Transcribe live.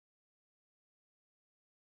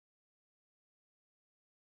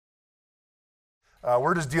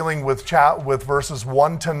We're just dealing with verses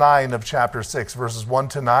 1 to 9 of chapter 6, verses 1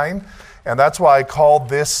 to 9. And that's why I called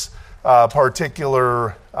this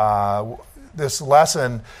this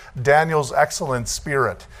lesson, Daniel's Excellent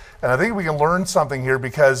Spirit. And I think we can learn something here,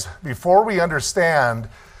 because before we understand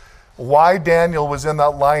why Daniel was in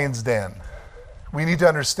that lion's den, we need to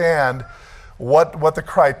understand what the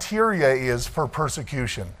criteria is for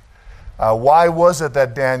persecution. Why was it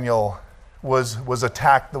that Daniel was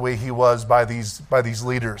attacked the way he was by these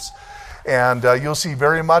leaders? And you'll see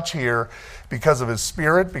very much here, because of his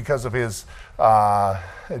spirit, because of his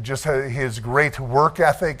his great work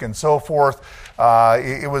ethic and so forth.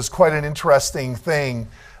 It was quite an interesting thing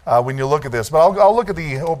when you look at this. But I'll look at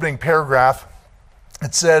the opening paragraph.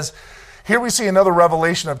 It says, here we see another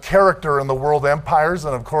revelation of character in the world empires.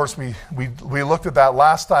 And of course, we looked at that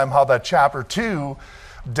last time, how that chapter 2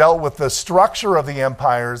 dealt with the structure of the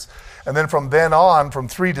empires. And then from then on, from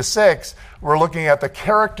 3 to 6, we're looking at the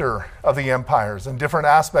character of the empires and different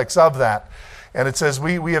aspects of that. And it says,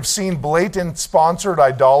 we have seen blatant sponsored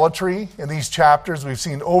idolatry in these chapters. We've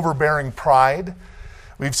seen overbearing pride.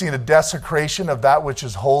 We've seen a desecration of that which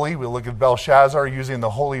is holy. We look at Belshazzar using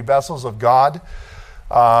the holy vessels of God.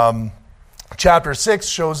 Chapter 6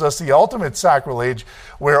 shows us the ultimate sacrilege,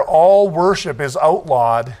 where all worship is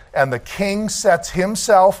outlawed and the king sets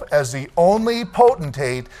himself as the only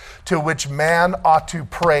potentate to which man ought to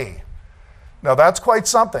pray. Now that's quite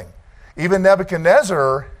something. Even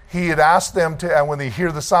Nebuchadnezzar, he had asked them to, and when they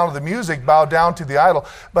hear the sound of the music, bow down to the idol,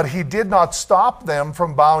 but he did not stop them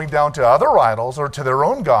from bowing down to other idols or to their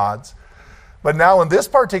own gods. But now in this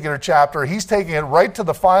particular chapter, he's taking it right to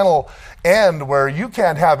the final end, where you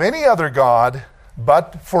can't have any other God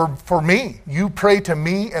but for me. You pray to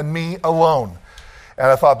me and me alone. And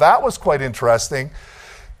I thought that was quite interesting.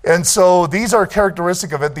 And so these are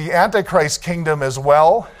characteristic of it. The Antichrist kingdom as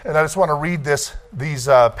well. And I just want to read these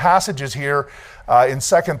passages here in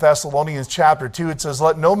 2 Thessalonians chapter 2. It says,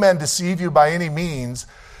 let no man deceive you by any means,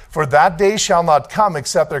 for that day shall not come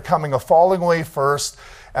except there coming a falling away first,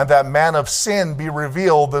 and that man of sin be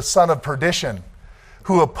revealed, the son of perdition,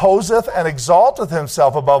 who opposeth and exalteth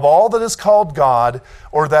himself above all that is called God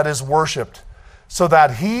or that is worshipped, so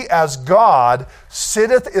that he as God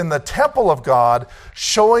sitteth in the temple of God,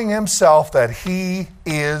 showing himself that he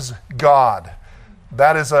is God.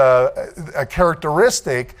 That is a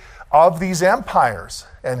characteristic of these empires.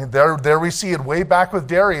 And there we see it way back with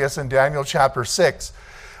Darius in Daniel chapter 6.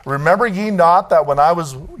 Remember ye not that when I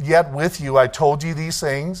was yet with you, I told you these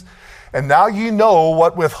things? And now ye know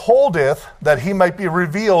what withholdeth, that he might be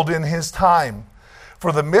revealed in his time.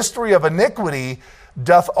 For the mystery of iniquity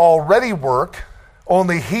doth already work,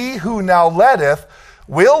 only he who now letteth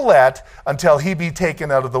will let until he be taken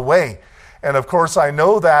out of the way. And of course, I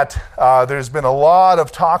know that there's been a lot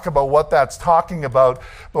of talk about what that's talking about,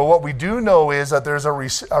 but what we do know is that there's a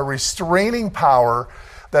restraining power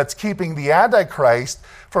that's keeping the Antichrist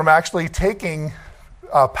from actually taking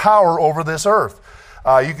power over this earth.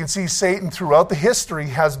 You can see Satan throughout the history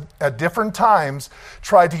has at different times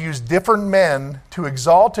tried to use different men to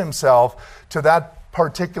exalt himself to that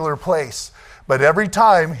particular place. But every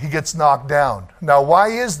time he gets knocked down. Now, why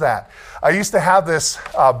is that? I used to have this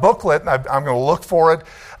booklet, and I'm going to look for it.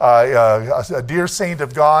 A dear saint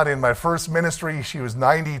of God in my first ministry, she was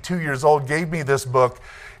 92 years old, gave me this book.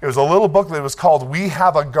 It was a little booklet. It was called We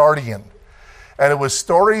Have a Guardian. And it was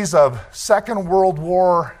stories of Second World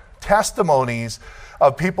War testimonies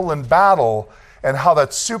of people in battle and how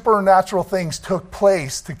that supernatural things took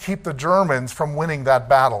place to keep the Germans from winning that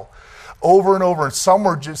battle. Over and over, and some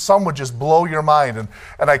would just blow your mind.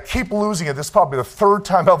 And I keep losing it. This is probably the third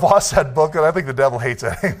time I've lost that book, and I think the devil hates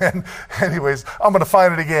it. And anyways, I'm going to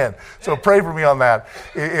find it again. So pray for me on that.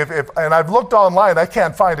 And I've looked online. I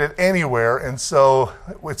can't find it anywhere. And so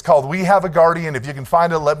it's called We Have a Guardian. If you can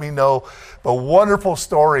find it, let me know. But wonderful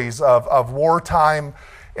stories of wartime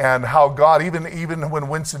and how God, even when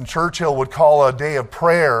Winston Churchill would call a day of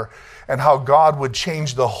prayer, and how God would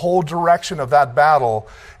change the whole direction of that battle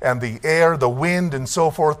and the air, the wind, and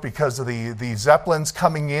so forth because of the Zeppelins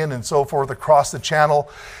coming in and so forth across the channel,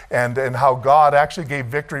 and how God actually gave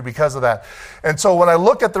victory because of that. And so when I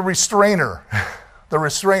look at the restrainer,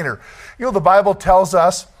 the Bible tells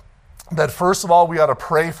us that first of all, we ought to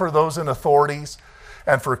pray for those in authorities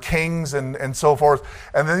and for kings and so forth.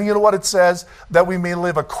 And then you know what it says? That we may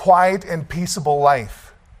live a quiet and peaceable life.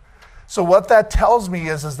 So what that tells me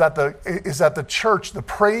is that the church, the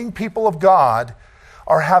praying people of God,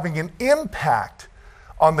 are having an impact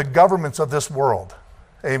on the governments of this world.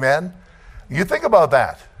 Amen? You think about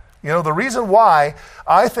that. You know, the reason why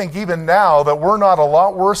I think even now that we're not a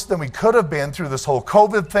lot worse than we could have been through this whole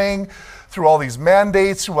COVID thing, through all these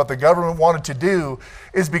mandates, through what the government wanted to do,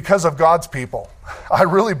 is because of God's people. I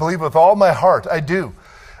really believe with all my heart, I do.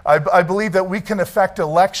 I believe that we can affect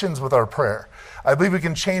elections with our prayer. I believe we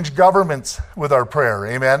can change governments with our prayer.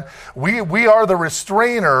 Amen. We are the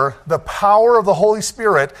restrainer, the power of the Holy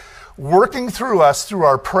Spirit working through us through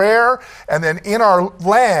our prayer, and then in our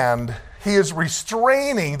land, he is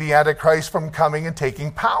restraining the Antichrist from coming and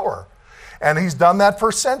taking power. And he's done that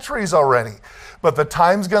for centuries already. But the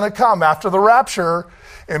time's going to come after the rapture,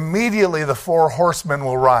 immediately the four horsemen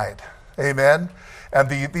will ride. Amen. And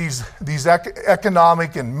these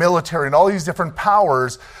economic and military and all these different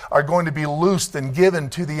powers are going to be loosed and given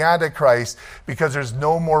to the Antichrist because there's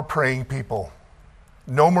no more praying people.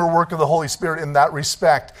 No more work of the Holy Spirit in that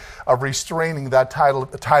respect of restraining that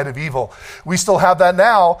tide of evil. We still have that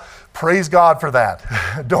now. Praise God for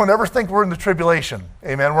that. Don't ever think we're in the tribulation.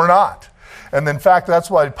 Amen. We're not. And in fact, that's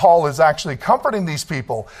why Paul is actually comforting these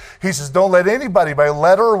people. He says, don't let anybody by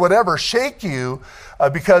letter or whatever shake you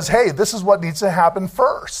because, hey, this is what needs to happen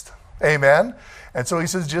first. Amen. And so he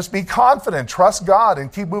says, just be confident, trust God,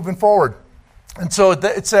 and keep moving forward. And so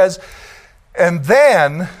it says, and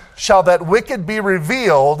then shall that wicked be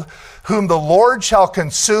revealed, whom the Lord shall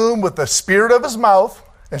consume with the spirit of his mouth,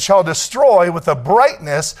 and shall destroy with the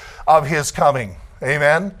brightness of his coming.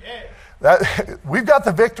 Amen. We've got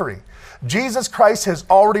the victory. Jesus Christ has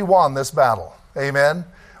already won this battle. Amen.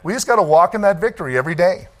 We just got to walk in that victory every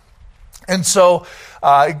day. And so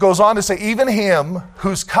it goes on to say, even him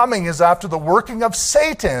whose coming is after the working of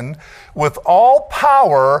Satan with all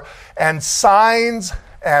power and signs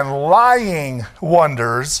and lying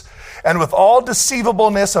wonders, and with all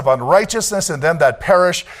deceivableness of unrighteousness in them that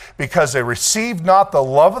perish, because they received not the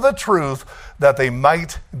love of the truth, that they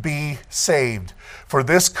might be saved. For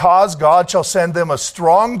this cause God shall send them a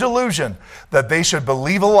strong delusion, that they should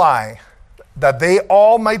believe a lie, that they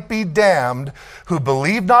all might be damned, who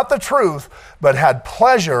believed not the truth, but had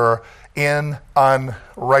pleasure in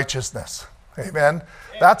unrighteousness. Amen.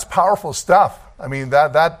 That's powerful stuff. I mean,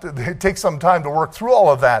 that it takes some time to work through all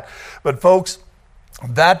of that. But folks,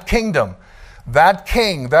 that kingdom, that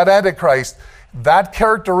king, that Antichrist, that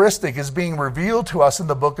characteristic is being revealed to us in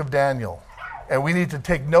the book of Daniel. And we need to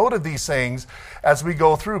take note of these things as we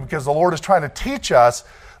go through, because the Lord is trying to teach us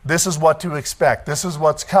this is what to expect. This is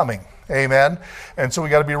what's coming. Amen. And so we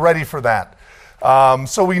got to be ready for that.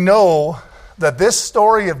 So we know that this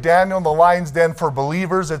story of Daniel in the lion's den, for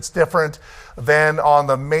believers, it's different than on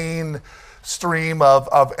the main stream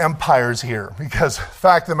of empires here, because the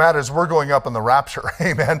fact of the matter is we're going up in the rapture.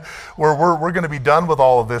 Amen. We're going to be done with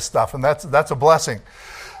all of this stuff, and that's a blessing.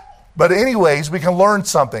 But anyways, we can learn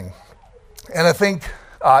something. And I think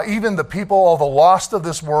even the people, all the lost of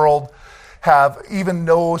this world, have even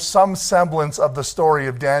know some semblance of the story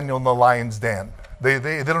of Daniel in the lion's den.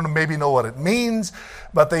 They don't maybe know what it means,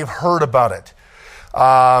 but they've heard about it.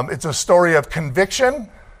 It's a story of conviction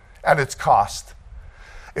and its cost.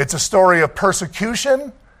 It's a story of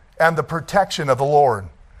persecution and the protection of the Lord.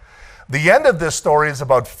 The end of this story is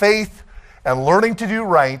about faith and learning to do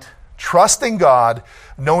right, trusting God,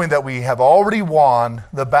 knowing that we have already won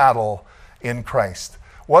the battle in Christ.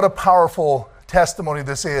 What a powerful testimony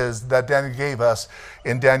this is that Daniel gave us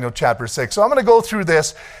in Daniel chapter 6. So I'm going to go through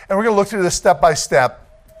this, and we're going to look through this step by step.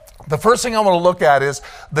 The first thing I want to look at is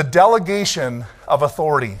the delegation of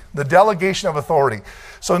authority. The delegation of authority.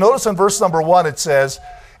 So notice in verse number 1 it says,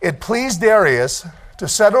 it pleased Darius to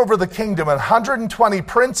set over the kingdom 120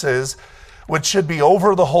 princes, which should be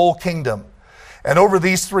over the whole kingdom, and over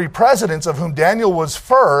these 3 presidents, of whom Daniel was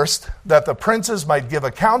first, that the princes might give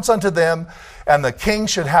accounts unto them, and the king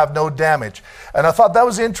should have no damage. And I thought that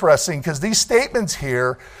was interesting, because these statements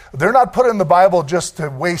here, they're not put in the Bible just to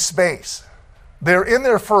waste space. They're in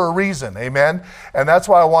there for a reason, amen? And that's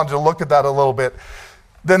why I wanted to look at that a little bit.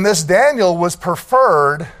 Then this Daniel was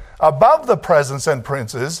preferred above the presidents and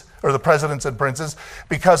princes,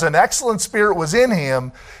 because an excellent spirit was in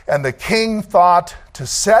him, and the king thought to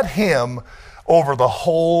set him over the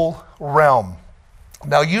whole realm.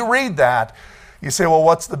 Now you read that, you say, well,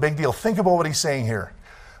 what's the big deal? Think about what he's saying here.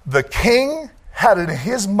 The king had it in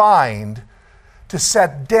his mind to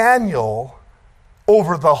set Daniel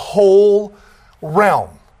over the whole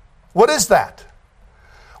realm. What is that?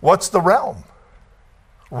 What's the realm?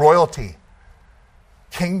 Royalty.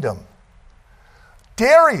 Kingdom.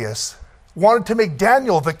 Darius wanted to make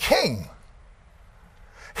Daniel the king.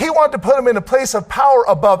 He wanted to put him in a place of power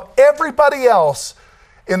above everybody else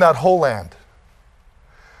in that whole land.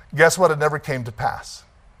 Guess what? It never came to pass.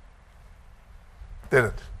 Did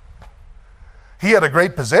it? He had a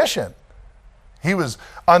great position. He was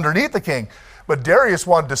underneath the king. But Darius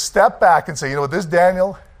wanted to step back and say, you know what, this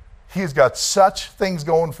Daniel, he's got such things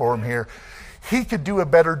going for him here. He could do a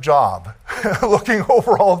better job looking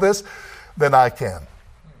over all this than I can.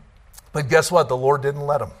 But guess what? The Lord didn't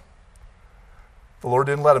let him. The Lord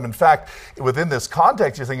didn't let him. In fact, within this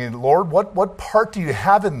context, you're thinking, Lord, what part do you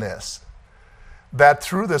have in this? That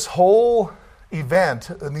through this whole event,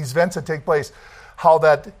 and these events that take place, how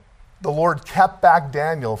that the Lord kept back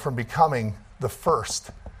Daniel from becoming the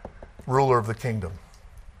first ruler of the kingdom.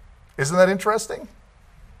 Isn't that interesting?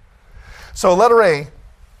 So letter A,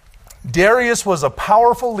 Darius was a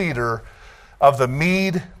powerful leader of the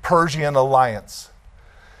Mede-Persian alliance.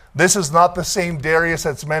 This is not the same Darius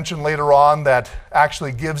that's mentioned later on that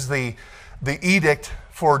actually gives the edict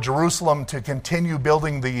for Jerusalem to continue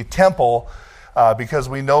building the temple, because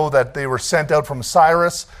we know that they were sent out from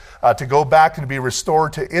Cyrus to go back and be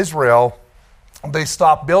restored to Israel. They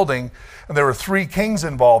stopped building, and there were three kings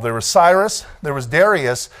involved. There was Cyrus, there was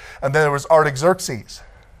Darius, and then there was Artaxerxes.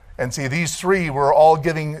 And see, these three were all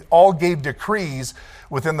gave decrees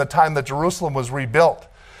within the time that Jerusalem was rebuilt.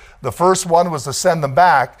 The first one was to send them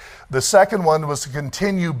back. The second one was to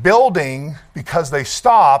continue building because they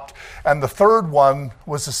stopped. And the third one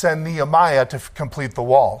was to send Nehemiah to complete the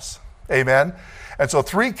walls. Amen? And so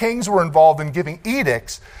three kings were involved in giving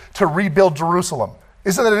edicts to rebuild Jerusalem.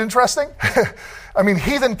 Isn't that interesting? I mean,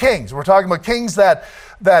 heathen kings. We're talking about kings that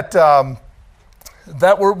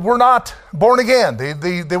were not born again.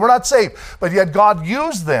 They were not saved. But yet God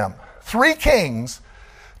used them, three kings,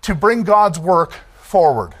 to bring God's work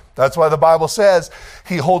forward. That's why the Bible says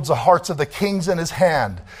he holds the hearts of the kings in his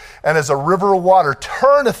hand, and as a river of water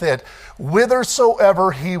turneth it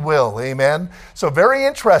whithersoever he will. Amen? So very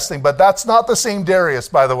interesting, but that's not the same Darius,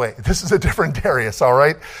 by the way. This is a different Darius, all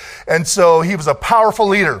right? And so he was a powerful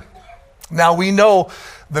leader. Now we know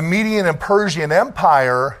the Median and Persian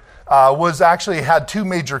Empire had two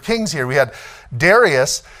major kings here. We had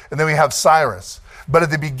Darius, and then we have Cyrus. But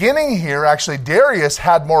at the beginning here, actually, Darius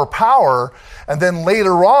had more power. And then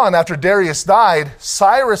later on, after Darius died,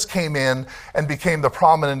 Cyrus came in and became the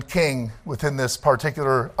prominent king within this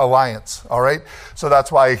particular alliance. All right? So that's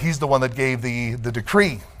why he's the one that gave the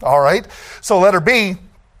decree. All right? So letter B,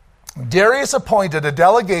 Darius appointed a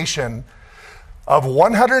delegation of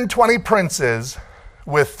 120 princes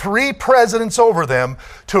with 3 presidents over them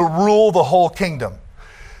to rule the whole kingdom.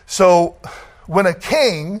 So when a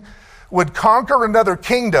king would conquer another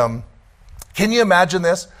kingdom, can you imagine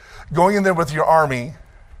this? Going in there with your army.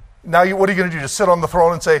 Now, what are you going to do? Just sit on the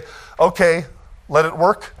throne and say, okay, let it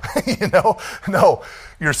work? No.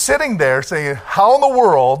 You're sitting there saying, how in the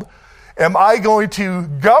world am I going to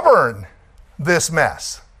govern this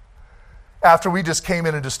mess after we just came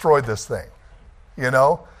in and destroyed this thing?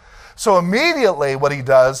 So immediately what he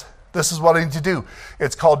does, this is what I need to do.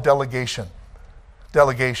 It's called delegation.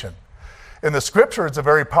 Delegation. In the scripture, it's a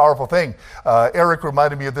very powerful thing. Eric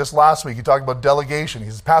reminded me of this last week. He talked about delegation. He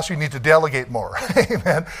says, Pastor, you need to delegate more.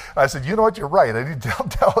 Amen. I said, you know what? You're right. I need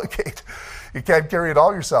to delegate. You can't carry it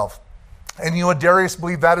all yourself. And you know what? Darius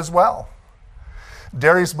believed that as well.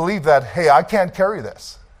 Darius believed that, hey, I can't carry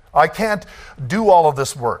this. I can't do all of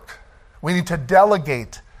this work. We need to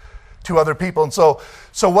delegate to other people. And so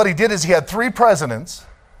what he did is he had 3 presidents.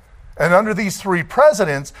 And under these 3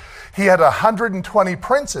 presidents, he had 120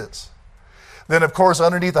 princes. Then, of course,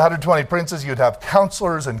 underneath the 120 princes, you'd have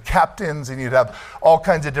counselors and captains, and you'd have all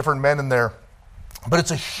kinds of different men in there. But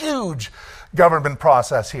it's a huge government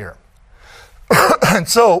process here. And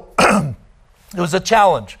so it was a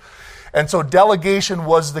challenge. And so delegation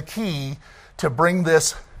was the key to bring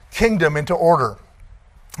this kingdom into order.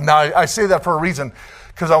 Now, I say that for a reason,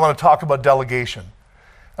 because I want to talk about delegation.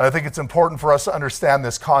 And I think it's important for us to understand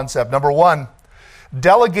this concept. Number 1,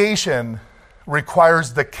 delegation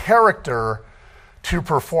requires the character to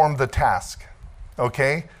perform the task.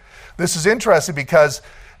 Okay? This is interesting because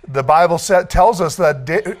the Bible tells us that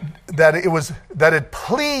it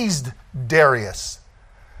pleased Darius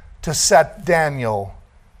to set Daniel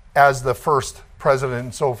as the first president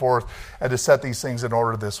and so forth, and to set these things in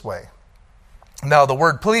order this way. Now, the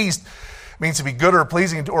word pleased means to be good or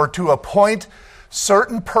pleasing, or to appoint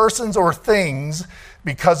certain persons or things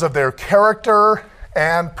because of their character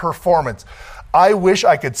and performance. I wish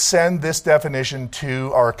I could send this definition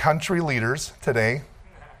to our country leaders today,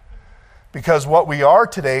 because what we are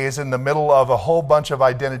today is in the middle of a whole bunch of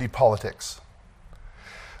identity politics.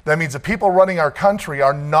 That means the people running our country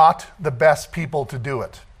are not the best people to do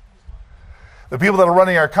it. The people that are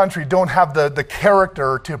running our country don't have the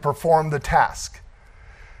character to perform the task.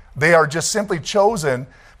 They are just simply chosen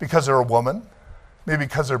because they're a woman, maybe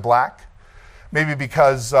because they're black, maybe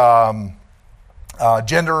because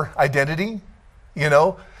gender identity,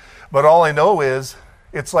 But all I know is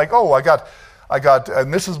it's like, oh, I got,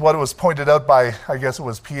 and this is what it was pointed out by, I guess it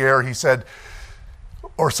was Pierre. He said,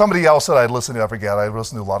 or somebody else that I'd listened to, I forget. I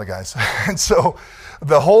listened to a lot of guys. And so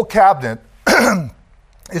the whole cabinet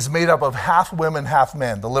is made up of half women, half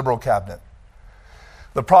men, the Liberal cabinet.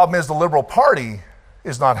 The problem is the Liberal Party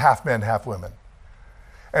is not half men, half women.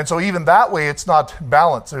 And so even that way, it's not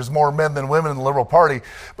balanced. There's more men than women in the Liberal Party,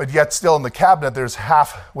 but yet still in the cabinet, there's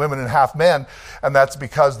half women and half men, and that's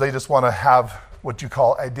because they just want to have what you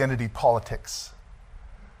call identity politics.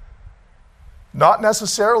 Not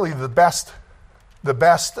necessarily the best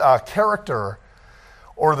character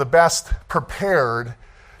or the best prepared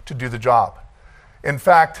to do the job. In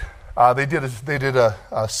fact, they did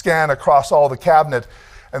a scan across all the cabinet,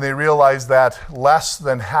 and they realized that less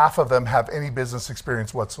than half of them have any business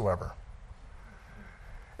experience whatsoever.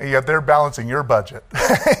 And yet they're balancing your budget.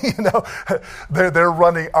 They're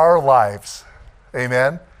running our lives.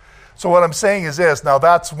 Amen? So what I'm saying is this. Now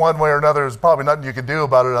that's one way or another. There's probably nothing you can do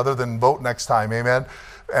about it other than vote next time. Amen?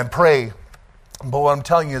 And pray. But what I'm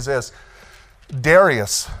telling you is this.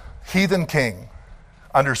 Darius, heathen king,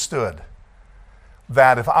 understood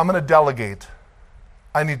that if I'm going to delegate,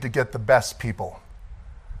 I need to get the best people.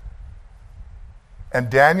 And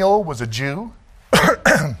Daniel was a Jew.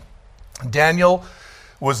 Daniel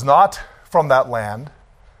was not from that land,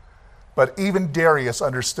 but even Darius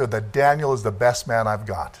understood that Daniel is the best man I've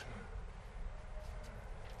got.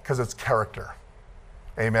 Because it's character.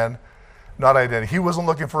 Amen? Not identity. He wasn't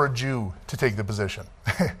looking for a Jew to take the position.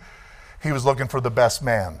 He was looking for the best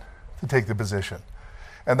man to take the position.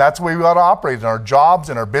 And that's the way we ought to operate in our jobs,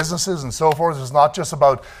 in our businesses, and so forth. It's not just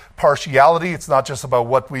about partiality. It's not just about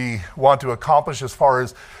what we want to accomplish as far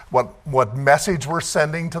as what message we're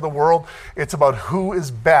sending to the world. It's about who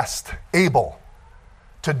is best able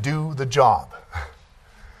to do the job.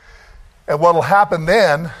 And what will happen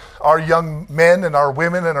then, our young men and our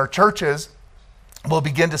women and our churches will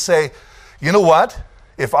begin to say, you know what?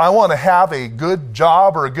 If I want to have a good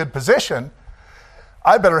job or a good position,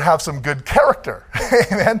 I better have some good character,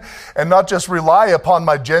 amen? And not just rely upon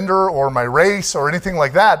my gender or my race or anything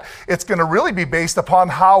like that. It's going to really be based upon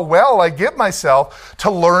how well I give myself to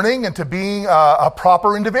learning and to being a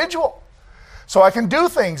proper individual. So I can do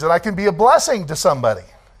things and I can be a blessing to somebody,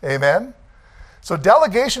 amen? So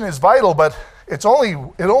delegation is vital, but it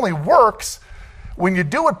only works when you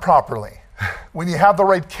do it properly, when you have the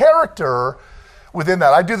right character within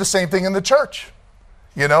that. I do the same thing in the church,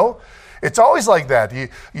 It's always like that.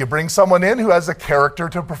 You bring someone in who has the character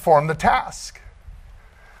to perform the task.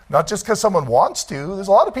 Not just because someone wants to. There's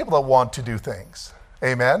a lot of people that want to do things.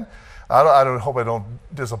 Amen? I don't hope I don't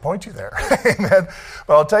disappoint you there. Amen?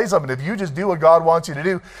 But I'll tell you something. If you just do what God wants you to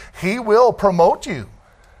do, He will promote you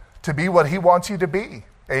to be what He wants you to be.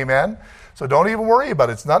 Amen? So don't even worry about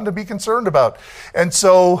it. It's nothing to be concerned about. And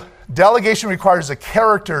so delegation requires a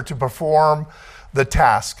character to perform the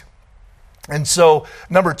task. And so,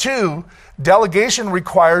 number 2, delegation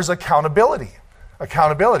requires accountability.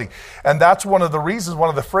 Accountability. And that's one of the reasons, one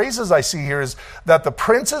of the phrases I see here is that the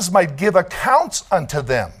princes might give accounts unto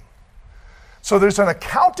them. So there's an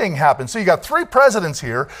accounting happen. So you got 3 presidents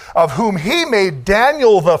here, of whom he made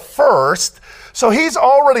Daniel the first. So he's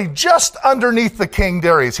already just underneath the king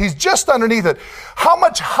Darius. He's just underneath it. How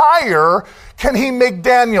much higher can he make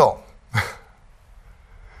Daniel?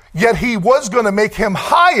 Yet he was going to make him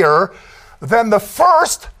higher than the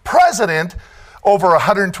first president over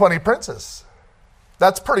 120 princes.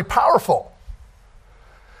 That's pretty powerful.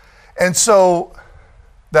 And so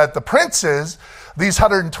that the princes, these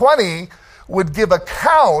 120, would give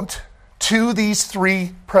account to these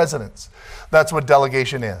 3 presidents. That's what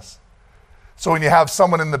delegation is. So when you have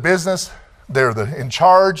someone in the business, they're in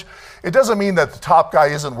charge. It doesn't mean that the top guy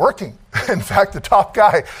isn't working. In fact, the top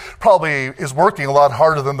guy probably is working a lot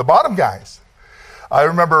harder than the bottom guys. I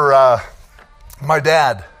remember my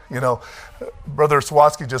dad, Brother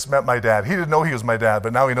Swatsky just met my dad. He didn't know he was my dad,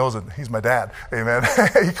 but now he knows it. He's my dad. Amen.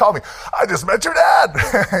 He called me, I just met your dad.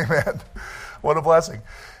 Amen. What a blessing.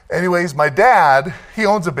 Anyways, my dad, he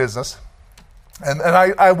owns a business, and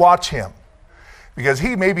I watch him because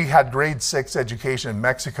he maybe had grade 6 education in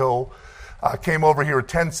Mexico, came over here with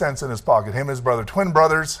 10 cents in his pocket. Him and his brother, twin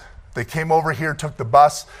brothers, they came over here, took the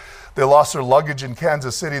bus. They lost their luggage in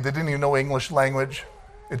Kansas City. They didn't even know English language.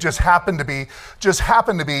 It just happened to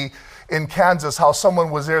be in Kansas how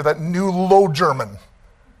someone was there that knew Low German.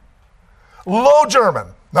 Low German,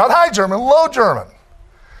 not High German, Low German.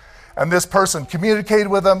 And this person communicated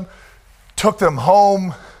with them, took them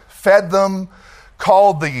home, fed them,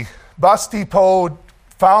 called the bus depot,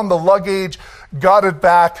 found the luggage, got it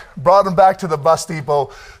back, brought them back to the bus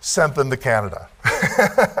depot, sent them to Canada.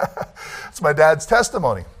 It's my dad's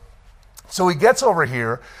testimony. So he gets over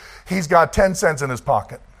here. He's got 10 cents in his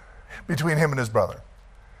pocket between him and his brother.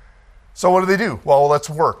 So what do? Well, let's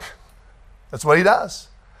work. That's what he does.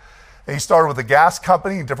 And he started with a gas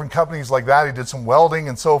company, different companies like that. He did some welding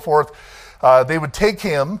and so forth. They would take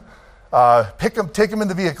him, take him in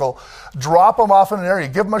the vehicle, drop him off in an area,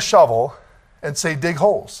 give him a shovel, and say, dig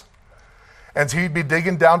holes. And so he'd be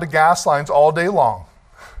digging down to gas lines all day long.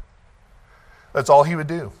 That's all he would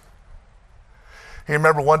do. He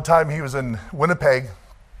remember one time he was in Winnipeg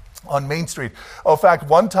on Main Street. Oh, in fact,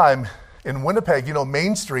 one time in Winnipeg,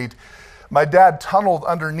 Main Street, my dad tunneled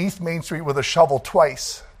underneath Main Street with a shovel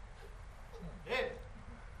twice.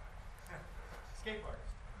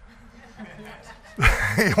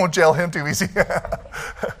 You won't jail him too easy.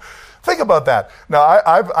 Think about that. Now,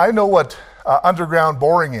 I know what underground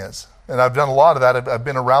boring is, and I've done a lot of that. I've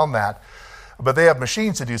been around that. But they have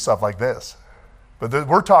machines to do stuff like this. But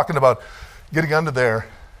we're talking about getting under there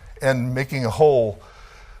and making a hole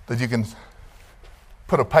that you can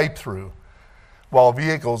put a pipe through while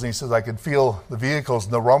vehicles, and he says, I could feel the vehicles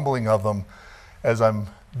and the rumbling of them as I'm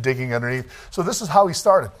digging underneath. So this is how he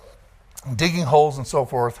started, digging holes and so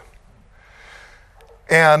forth.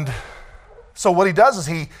 And so what he does is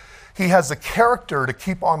he has the character to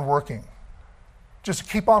keep on working. Just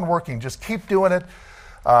keep on working. Just keep doing it.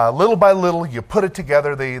 Little by little, you put it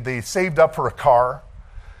together. They saved up for a car.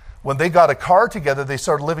 When they got a car together, they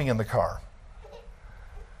started living in the car.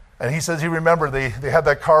 And he says he remembered they had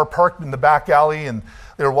that car parked in the back alley, and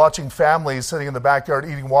they were watching families sitting in the backyard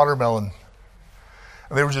eating watermelon.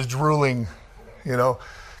 And they were just drooling,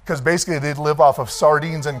 because basically they'd live off of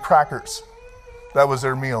sardines and crackers. That was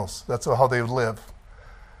their meals. That's how they would live.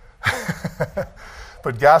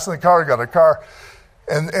 Put gas in the car, got a car.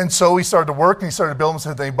 And so he started to work, and he started to build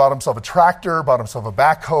himself. Then he bought himself a tractor, bought himself a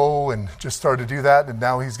backhoe, and just started to do that. And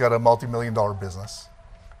now he's got a multi-million-dollar business.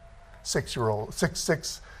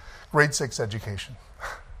 Grade 6 education.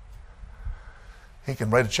 He can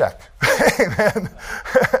write a check. Amen.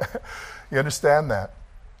 You understand that?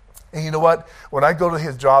 And you know what? When I go to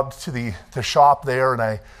his job to the shop there,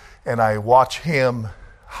 and I watch him,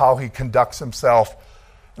 how he conducts himself,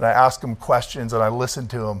 and I ask him questions, and I listen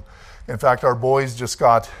to him. In fact, our boys just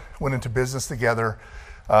went into business together,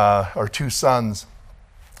 our two sons.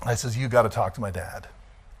 I says, you got to talk to my dad.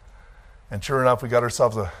 And sure enough, we got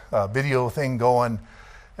ourselves a video thing going,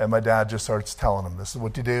 and my dad just starts telling him, this is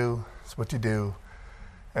what you do, this is what you do.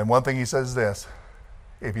 And one thing he says is this,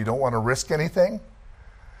 if you don't want to risk anything,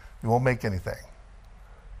 you won't make anything.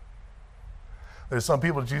 There's some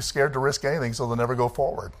people too scared to risk anything, so they'll never go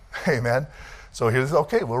forward. Amen. So here's,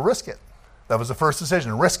 okay, we'll risk it. That was the first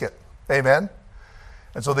decision, risk it. Amen.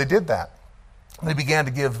 And so they did that. They began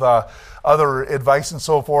to give other advice and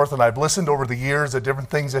so forth, and I've listened over the years at different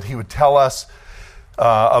things that he would tell us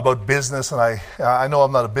about business, and I know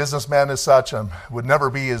I'm not a businessman as such. I would never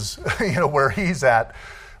be as, where he's at,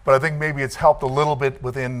 but I think maybe it's helped a little bit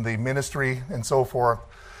within the ministry and so forth.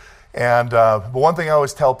 And but one thing I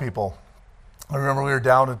always tell people, I remember we were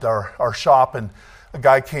down at our shop, and a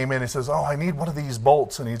guy came in and says, oh, I need one of these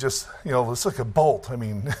bolts. And he just, it's like a bolt. I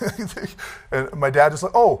mean, and my dad just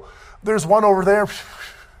like, oh, there's one over there.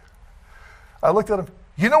 I looked at him,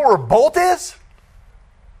 you know where a bolt is?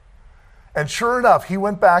 And sure enough, he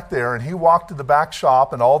went back there and he walked to the back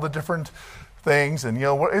shop and all the different things. And,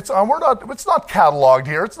 it's not cataloged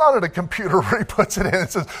here. It's not at a computer where he puts it in and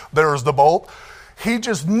says, there's the bolt. He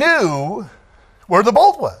just knew where the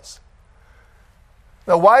bolt was.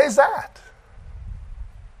 Now, why is that?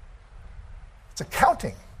 It's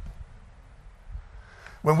accounting.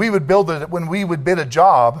 When we would bid a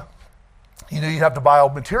job, you'd have to buy all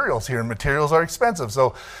materials here, and materials are expensive.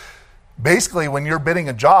 So basically, when you're bidding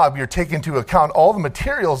a job, you're taking into account all the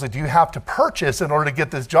materials that you have to purchase in order to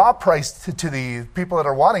get this job priced to the people that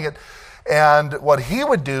are wanting it. And what he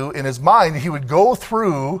would do in his mind, he would go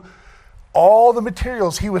through all the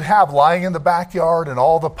materials he would have lying in the backyard and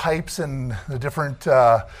all the pipes and the different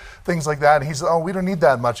things like that. And he said, oh, we don't need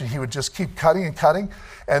that much. And he would just keep cutting and cutting.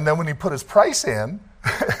 And then when he put his price in,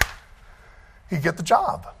 he'd get the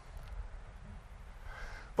job.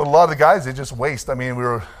 But a lot of the guys, they just waste. I mean, we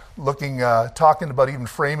were talking about even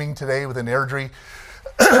framing today with an Airdrie.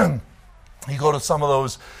 You go to some of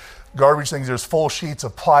those garbage things, there's full sheets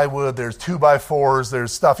of plywood, there's 2x4s,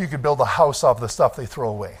 there's stuff. You could build a house off the stuff they throw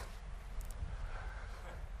away.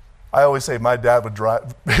 I always say my dad would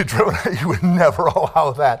drive, he would never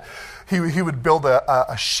allow that. He would build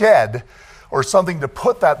a shed or something to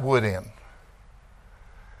put that wood in,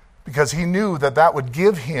 because he knew that would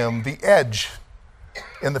give him the edge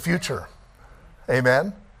in the future.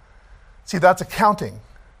 Amen? See, that's accounting.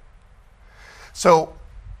 So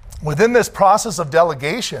within this process of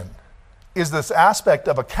delegation is this aspect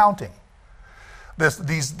of accounting.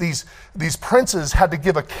 These princes had to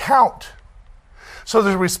give account. So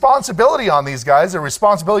there's responsibility on these guys. There's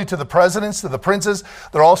responsibility to the presidents, to the princes.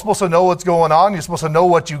 They're all supposed to know what's going on. You're supposed to know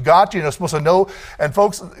what you got. You're supposed to know. And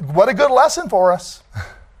folks, what a good lesson for us.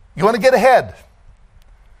 You want to get ahead.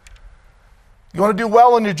 You want to do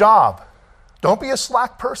well in your job. Don't be a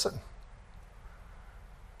slack person.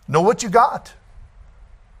 Know what you got.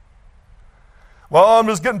 Well, I'm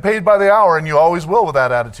just getting paid by the hour, and you always will with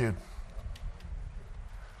that attitude.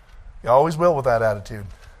 You always will with that attitude.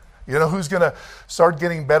 You know who's going to start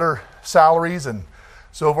getting better salaries and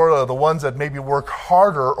so forth? Are the ones that maybe work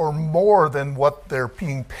harder or more than what they're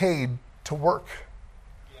being paid to work.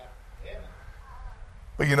 Yeah.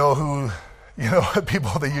 But you know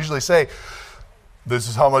people, they usually say, this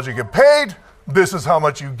is how much you get paid, this is how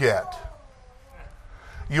much you get.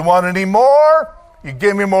 You want any more? You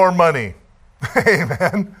give me more money.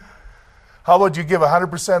 Amen. How about you give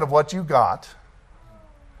 100% of what you got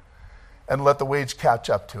and let the wage catch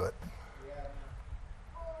up to it?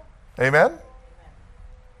 Amen?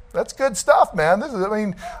 That's good stuff, man.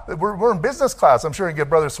 We're in business class. I'm sure you can get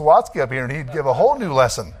Brother Sawatsky up here and he'd give a whole new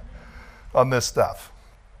lesson on this stuff.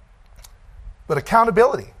 But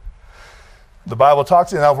accountability. The Bible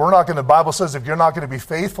talks about the Bible says if you're not going to be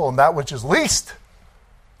faithful in that which is least,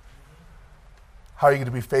 how are you going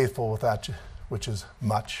to be faithful with that which is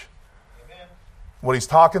much? Amen. What he's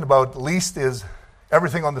talking about least is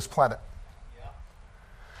everything on this planet. Yeah.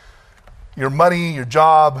 Your money, your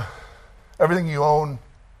job, everything you own,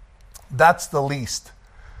 that's the least.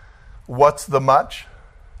 What's the much?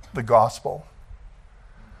 The gospel,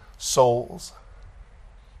 souls,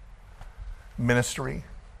 ministry.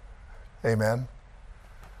 Amen.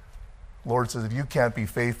 Lord says, if you can't be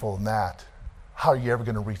faithful in that, how are you ever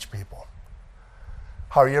going to reach people?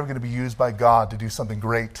 How are you ever going to be used by God to do something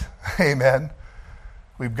great? Amen.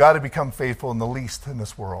 We've got to become faithful in the least in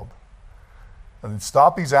this world. And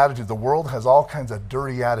stop these attitudes. The world has all kinds of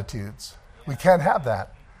dirty attitudes. We can't have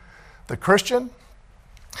that. The Christian,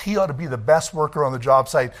 he ought to be the best worker on the job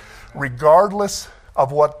site, regardless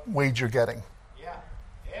of what wage you're getting.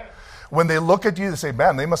 When they look at you, they say,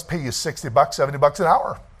 man, they must pay you $60, $70 an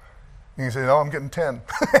hour. And you say, no, I'm getting 10.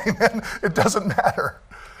 Amen. It doesn't matter.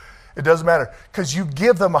 It doesn't matter. Because you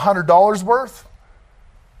give them $100 worth,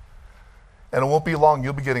 and it won't be long,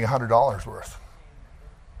 you'll be getting $100 worth.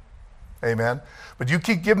 Amen. But you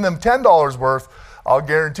keep giving them $10 worth, I'll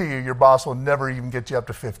guarantee you, your boss will never even get you up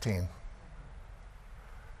to 15.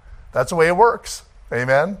 That's the way it works.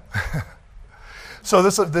 Amen. So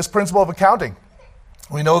this principle of accounting.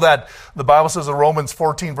 We know that the Bible says in Romans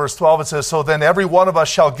 14, verse 12, it says, so then every one of us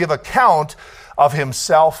shall give account of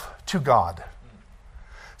himself to God.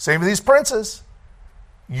 Same with these princes.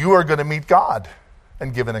 You are going to meet God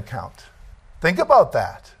and give an account. Think about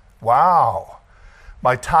that. Wow.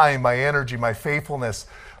 My time, my energy, my faithfulness,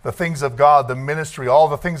 the things of God, the ministry, all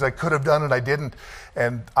the things I could have done and I didn't.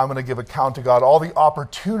 And I'm going to give account to God. All the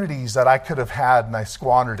opportunities that I could have had and I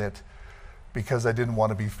squandered it because I didn't want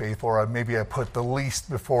to be faithful, or maybe I put the least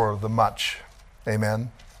before the much.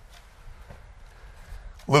 Amen.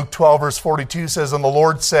 Luke 12, verse 42 says, and the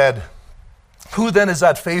Lord said, who then is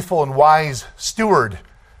that faithful and wise steward,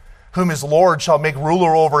 whom his Lord shall make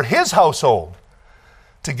ruler over his household,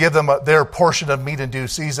 to give them their portion of meat in due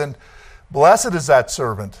season? Blessed is that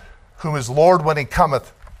servant, whom his Lord, when he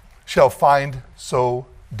cometh, shall find so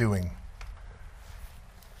doing.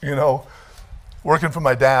 You know, working for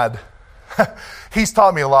my dad, he's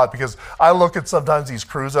taught me a lot, because I look at sometimes these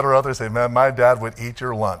crews that are out there and say, man, my dad would eat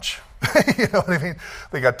your lunch. You know what I mean?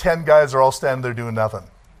 They got 10 guys, they're all standing there doing nothing.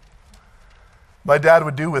 My dad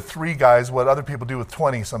would do with 3 guys what other people do with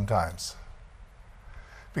 20 sometimes.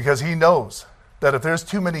 Because he knows that if there's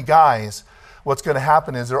too many guys, what's going to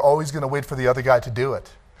happen is they're always going to wait for the other guy to do it.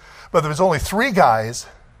 But if there's only 3 guys,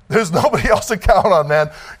 there's nobody else to count on, man.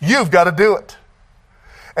 You've got to do it.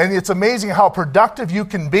 And it's amazing how productive you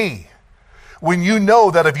can be when you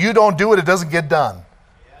know that if you don't do it, it doesn't get done.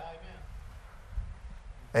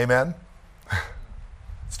 Yeah, amen. Amen?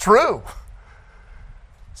 It's true.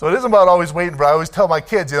 So it isn't about always waiting for, I always tell my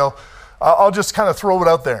kids, you know, I'll just kind of throw it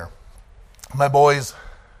out there. My boys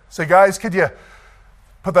say, guys, could you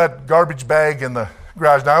put that garbage bag in the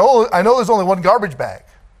garage? Now, I know there's only one garbage bag.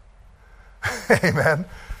 Amen.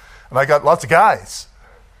 And I got lots of guys.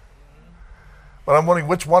 But I'm wondering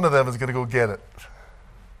which one of them is going to go get it.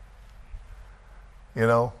 You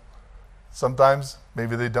know, sometimes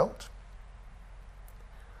maybe they don't.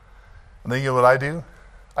 And then you know what I do?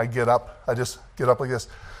 I get up. I just get up like this.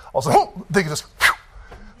 Also, oh, they just, whew,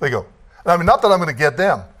 they go. And I mean, not that I'm going to get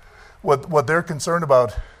them. What they're concerned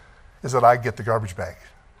about is that I get the garbage bag.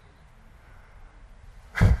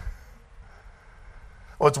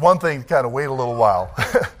 Well, it's one thing to kind of wait a little while,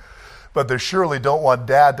 but they surely don't want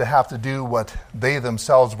dad to have to do what they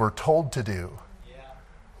themselves were told to do.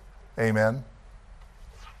 Yeah. Amen.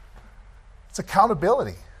 It's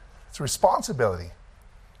accountability. It's responsibility.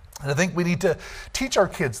 And I think we need to teach our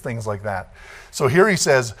kids things like that. So here he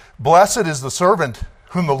says, blessed is the servant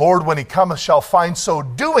whom the Lord, when he cometh, shall find so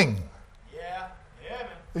doing. Yeah. Yeah,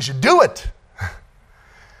 they should do it.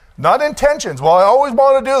 Not intentions. Well, I always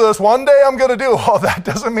want to do this. One day I'm going to do. Oh, that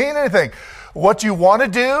doesn't mean anything. What you want to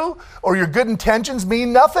do or your good intentions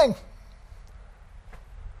mean nothing.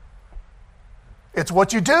 It's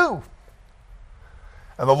what you do.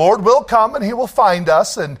 And the Lord will come and he will find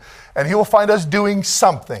us and he will find us doing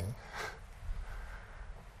something.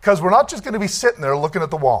 Because we're not just going to be sitting there looking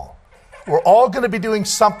at the wall. We're all going to be doing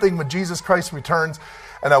something when Jesus Christ returns.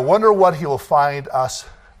 And I wonder what he will find us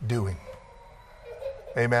doing.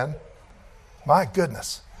 Amen. My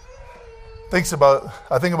goodness. I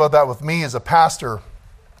think about that with me as a pastor.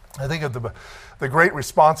 I think of the great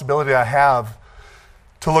responsibility I have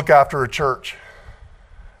to look after a church.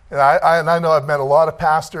 And I know I've met a lot of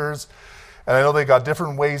pastors, and I know they got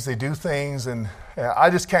different ways they do things, and I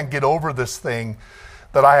just can't get over this thing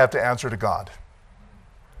that I have to answer to God.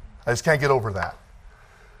 I just can't get over that.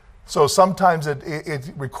 So sometimes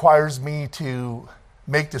it requires me to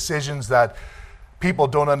make decisions that people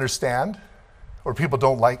don't understand or people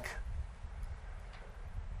don't like.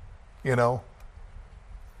 You know?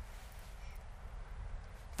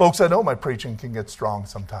 Folks, I know my preaching can get strong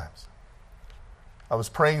sometimes. I was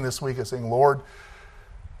praying this week and saying, Lord,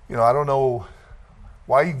 you know, I don't know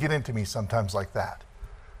why you get into me sometimes like that.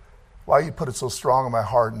 Why you put it so strong in my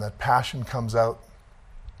heart and that passion comes out.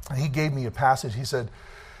 And he gave me a passage. He said,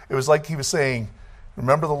 it was like he was saying,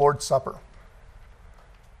 remember the Lord's Supper?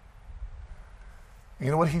 You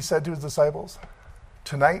know what he said to his disciples?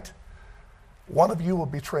 Tonight, one of you will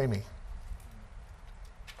betray me.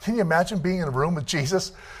 Can you imagine being in a room with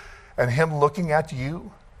Jesus and him looking at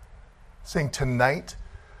you, saying, tonight,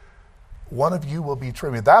 one of you will betray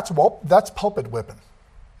me? That's pulpit whipping.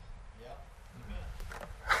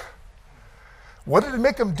 Yeah. What did it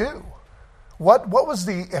make him do? What was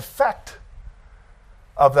the effect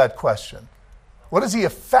of that question? What is the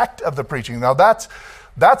effect of the preaching? Now that's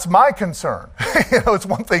my concern. You know, it's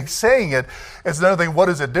one thing saying it, it's another thing, what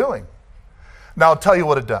is it doing? Now I'll tell you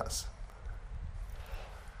what it does.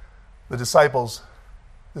 The disciples,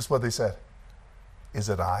 this is what they said. Is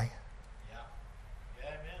it I? Yeah. Yeah,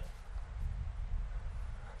 amen.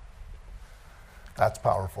 That's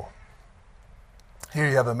powerful. Here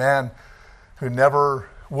you have a man who never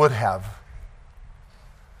would have,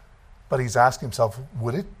 but he's asking himself,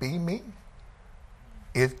 would it be me?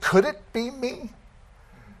 Could it be me?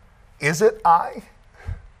 Is it I?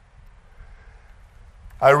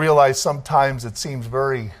 I realize sometimes it seems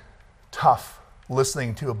very tough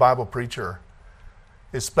listening to a Bible preacher,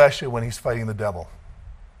 especially when he's fighting the devil.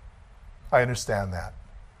 I understand that.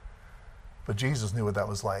 But Jesus knew what that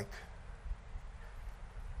was like.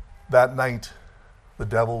 That night, the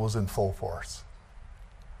devil was in full force.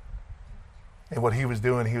 And what he was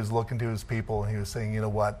doing, he was looking to his people and he was saying, you know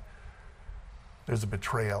what? There's a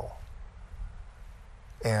betrayal.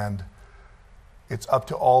 And it's up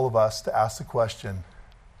to all of us to ask the question,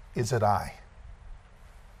 is it I?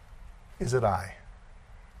 Is it I?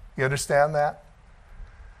 You understand that?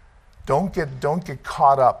 Don't get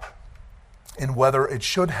caught up in whether it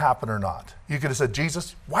should happen or not. You could have said,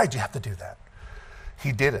 Jesus, why'd you have to do that?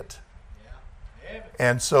 He did it. Yeah.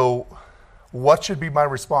 And so what should be my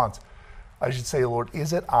response? I should say, Lord,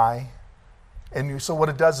 is it I? And so what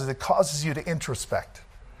it does is it causes you to introspect.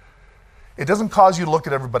 It doesn't cause you to look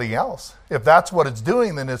at everybody else. If that's what it's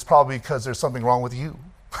doing, then it's probably because there's something wrong with you.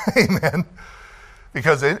 Amen.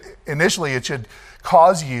 Because initially it should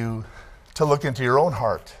cause you to look into your own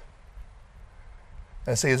heart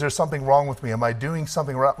and say, is there something wrong with me? Am I doing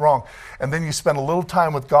something wrong? And then you spend a little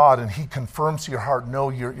time with God and he confirms to your heart, no,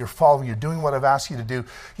 you're following, you're doing what I've asked you to do.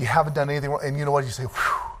 You haven't done anything wrong. And you know what? You say,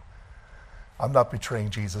 whew, I'm not betraying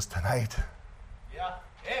Jesus tonight. Yeah.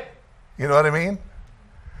 You know what I mean?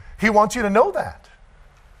 He wants you to know that.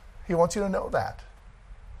 He wants you to know that.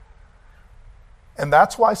 And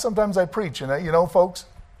that's why sometimes I preach. And you know, folks,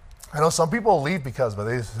 I know some people will leave because of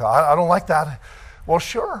it. They say, I don't like that. Well,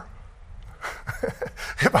 sure.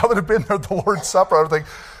 If I would have been there at the Lord's Supper, I would think,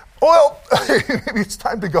 well, maybe it's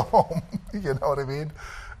time to go home. You know what I mean?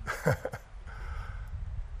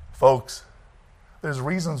 Folks, there's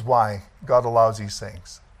reasons why God allows these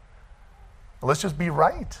things. Let's just be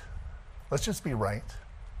right. Let's just be right.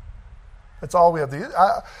 That's all we have to do.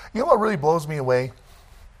 You know what really blows me away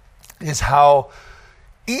is how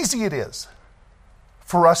easy it is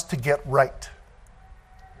for us to get right.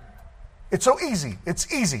 It's so easy.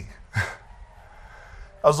 It's easy. I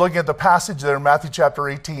was looking at the passage there in Matthew chapter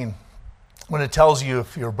 18 when it tells you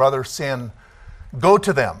if your brother sin, go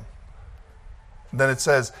to them. And then it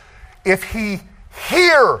says, if he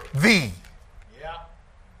hear thee. Yeah.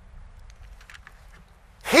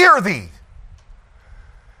 Hear thee.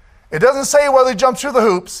 It doesn't say whether he jumps through the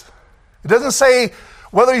hoops. It doesn't say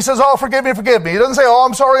whether he says, oh, forgive me, forgive me. It doesn't say, oh,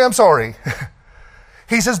 I'm sorry, I'm sorry.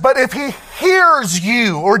 He says, but if he hears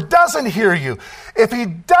you or doesn't hear you, if he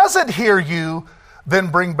doesn't hear you, then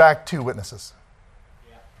bring back 2 witnesses.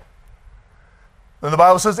 Yeah. Then the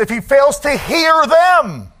Bible says, if he fails to hear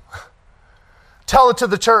them, tell it to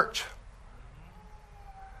the church.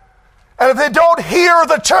 And if they don't hear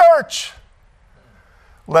the church,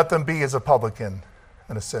 let them be as a publican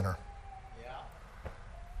and a sinner.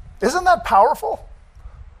 Yeah. Isn't that powerful?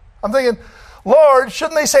 I'm thinking, Lord,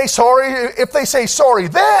 shouldn't they say sorry? If they say sorry,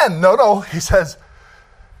 then. No. He says,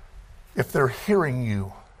 if they're hearing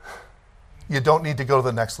you, you don't need to go to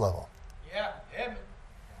the next level. Yeah. Amen.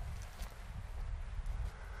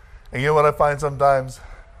 And you know what I find sometimes?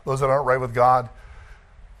 Those that aren't right with God,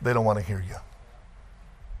 they don't want to hear you.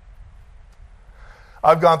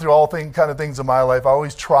 I've gone through all kind of things in my life. I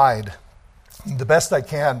always tried the best I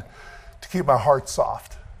can to keep my heart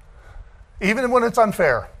soft, even when it's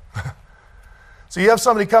unfair. So you have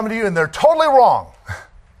somebody coming to you and they're totally wrong.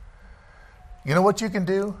 You know what you can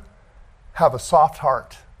do? Have a soft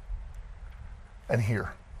heart and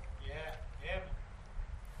hear. Yeah.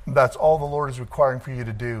 That's all the Lord is requiring for you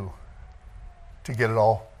to do to get it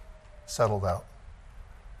all settled out.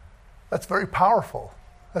 That's very powerful.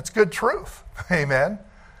 That's good truth. Amen.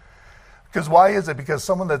 Because why is it? Because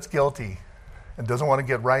someone that's guilty and doesn't want to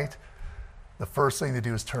get right, the first thing to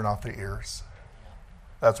do is turn off their ears.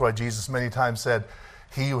 That's why Jesus many times said,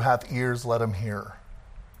 he who hath ears, let him hear.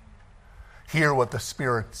 Hear what the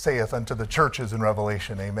Spirit saith unto the churches in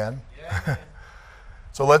Revelation. Amen. Yeah.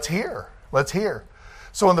 So let's hear. Let's hear.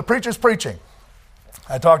 So when the preacher's preaching,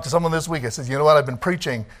 I talked to someone this week. I said, you know what? I've been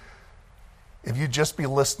preaching. If you just be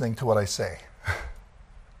listening to what I say,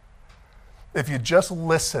 if you just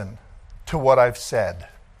listen to what I've said,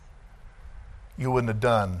 you wouldn't have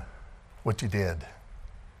done what you did.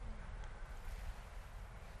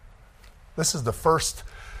 This is the first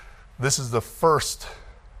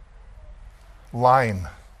line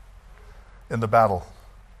in the battle,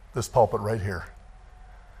 this pulpit right here.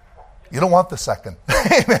 You don't want the second.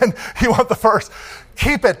 Amen. You want the first.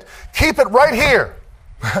 Keep it right here.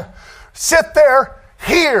 Sit there,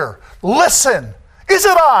 hear, listen. Is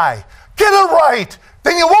it I? Get it right.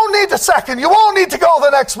 Then you won't need the second. You won't need to go to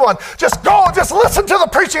the next one. Just go, just listen to the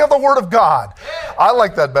preaching of the Word of God. I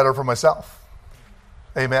like that better for myself.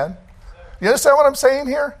 Amen. You understand what I'm saying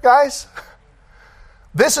here, guys?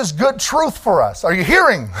 This is good truth for us. Are you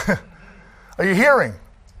hearing? Are you hearing?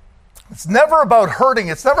 It's never about hurting.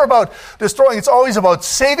 It's never about destroying. It's always about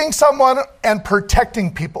saving someone and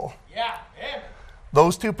protecting people. Yeah. Amen.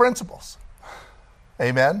 Those 2 principles.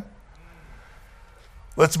 Amen.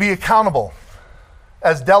 Let's be accountable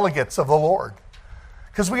as delegates of the Lord.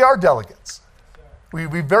 Because we are delegates. We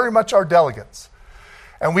very much are delegates.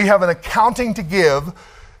 And we have an accounting to give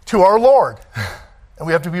to our Lord. And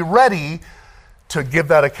we have to be ready to give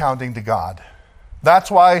that accounting to God.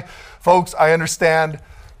 That's why, folks, I understand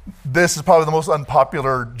this is probably the most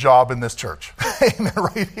unpopular job in this church. Amen,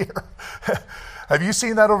 right here. Have you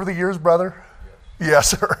seen that over the years, brother? Yes,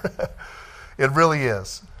 sir. It really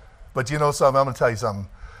is. But you know something? I'm going to tell you something.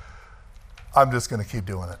 I'm just going to keep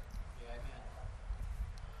doing it.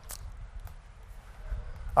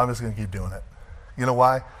 I'm just going to keep doing it. You know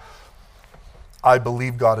why? I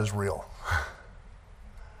believe God is real.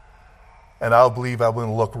 And I believe I'm going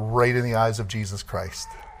to look right in the eyes of Jesus Christ.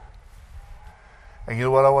 And you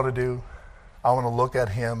know what I want to do? I want to look at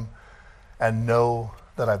him and know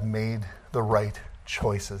that I've made the right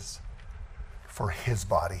choices for his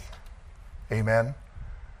body. Amen?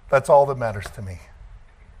 That's all that matters to me.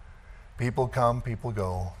 People come, people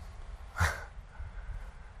go.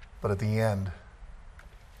 But at the end,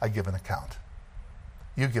 I give an account.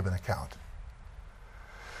 You give an account.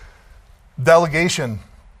 Delegation,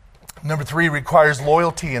 number 3, requires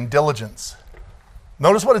loyalty and diligence.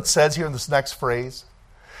 Notice what it says here in this next phrase.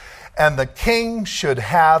 And the king should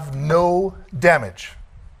have no damage.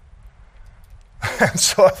 And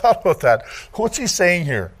so I thought about that. What's he saying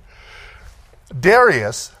here?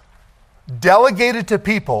 Darius delegated to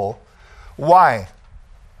people. Why?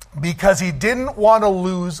 Because he didn't want to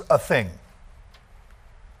lose a thing.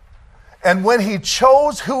 And when he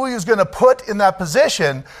chose who he was going to put in that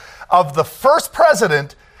position of the first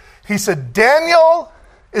president, he said, Daniel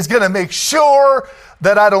is going to make sure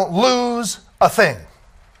that I don't lose a thing.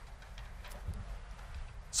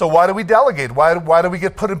 So why do we delegate? Why do we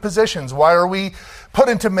get put in positions? Why are we put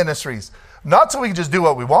into ministries? Not so we can just do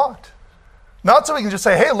what we want. Not so we can just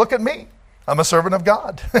say, hey, look at me. I'm a servant of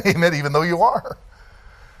God. Amen, even though you are.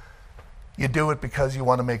 You do it because you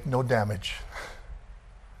want to make no damage.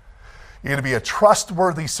 You're going to be a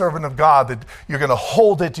trustworthy servant of God, that you're going to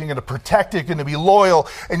hold it, you're going to protect it, you're going to be loyal,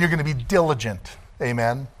 and you're going to be diligent.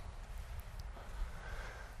 Amen.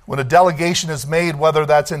 When a delegation is made, whether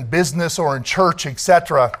that's in business or in church,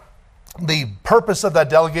 etc., the purpose of that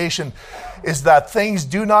delegation is that things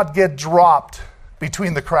do not get dropped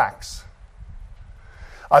between the cracks.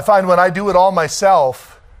 I find when I do it all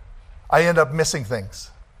myself, I end up missing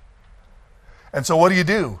things. And so what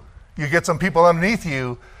do? You get some people underneath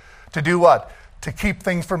you to do what? To keep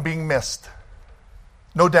things from being missed.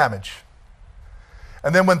 No damage.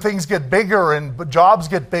 And then when things get bigger and jobs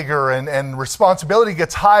get bigger and responsibility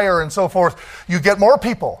gets higher and so forth, you get more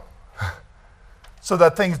people so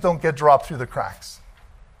that things don't get dropped through the cracks.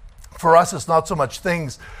 For us, it's not so much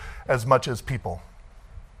things as much as people.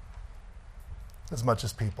 As much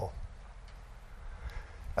as people.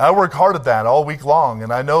 I work hard at that all week long,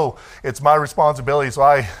 and I know it's my responsibility, so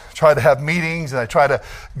I try to have meetings, and I try to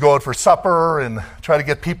go out for supper, and try to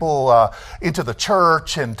get people into the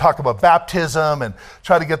church, and talk about baptism, and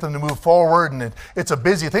try to get them to move forward, and it's a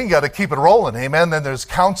busy thing. You got to keep it rolling, amen? Then there's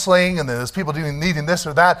counseling, and then there's people needing this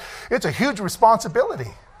or that. It's a huge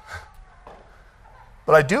responsibility.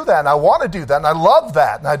 But I do that, and I want to do that, and I love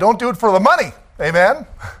that, and I don't do it for the money, amen?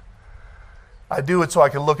 I do it so I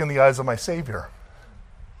can look in the eyes of my Savior.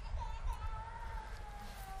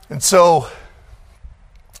 And so,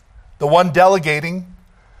 the one delegating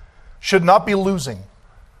should not be losing,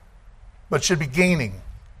 but should be gaining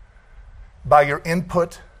by your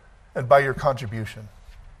input and by your contribution.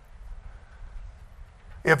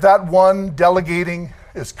 If that one delegating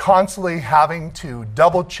is constantly having to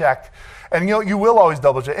double check, and you will always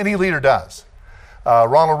double check, any leader does.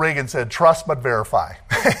 Ronald Reagan said, trust but verify.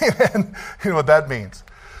 And you know what that means?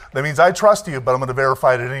 That means I trust you, but I'm going to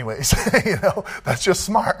verify it anyways. That's just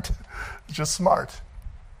smart. It's just smart.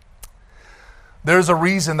 There's a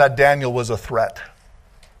reason that Daniel was a threat.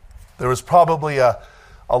 There was probably a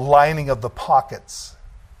lining of the pockets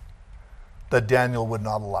that Daniel would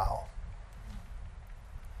not allow.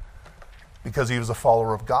 Because he was a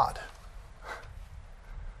follower of God.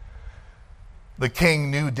 The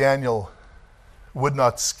king knew Daniel would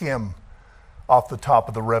not skim off the top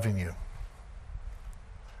of the revenue.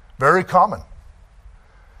 Very common,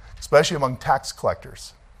 especially among tax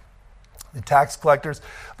collectors. The tax collectors,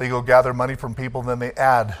 they go gather money from people, and then they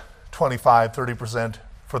add 25, 30%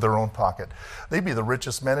 for their own pocket. They'd be the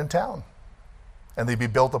richest men in town. And they'd be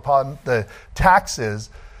built upon the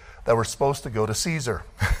taxes that were supposed to go to Caesar.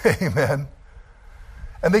 Amen.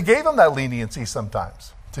 And they gave them that leniency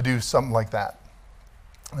sometimes to do something like that.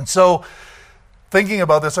 And so, thinking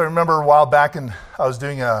about this, I remember a while back, I was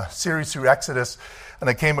doing a series through Exodus, and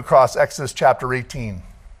I came across Exodus chapter 18.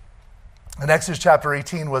 And Exodus chapter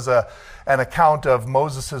 18 was an account of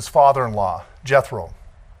Moses' father-in-law, Jethro.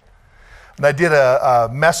 And I did a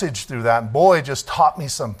message through that, and boy, it just taught me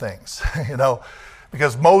some things,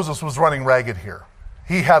 because Moses was running ragged here.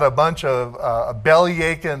 He had a bunch of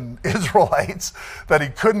belly-aching Israelites that he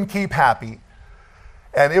couldn't keep happy.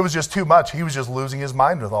 And it was just too much. He was just losing his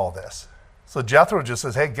mind with all this. So Jethro just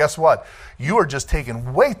says, hey, guess what? You are just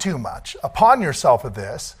taking way too much upon yourself with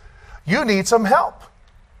this. You need some help.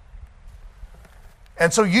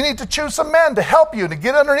 And so you need to choose some men to help you, to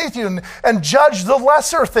get underneath you and judge the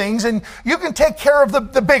lesser things, and you can take care of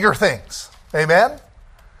the bigger things. Amen?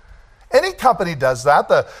 Any company does that.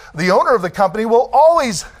 The owner of the company will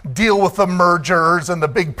always deal with the mergers and the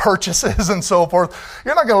big purchases and so forth.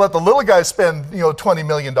 You're not going to let the little guy spend, $20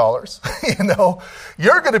 million.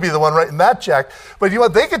 You're going to be the one writing that check. But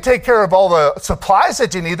they can take care of all the supplies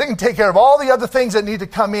that you need. They can take care of all the other things that need to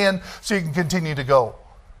come in so you can continue to go.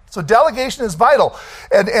 So delegation is vital.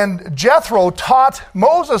 And Jethro taught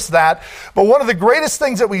Moses that. But one of the greatest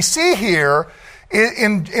things that we see here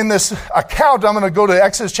in this account, I'm going to go to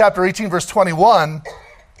Exodus chapter 18, verse 21,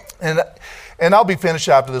 and I'll be finished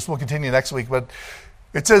after this. We'll continue next week. But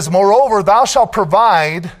it says, moreover, thou shalt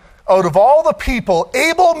provide out of all the people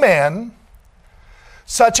able men,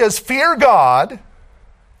 such as fear God,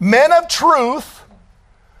 men of truth,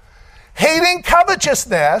 hating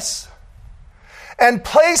covetousness, and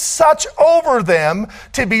place such over them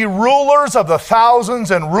to be rulers of the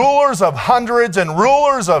thousands and rulers of hundreds and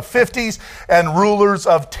rulers of 50s and rulers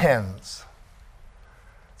of 10s.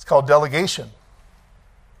 It's called delegation.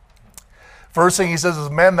 First thing he says is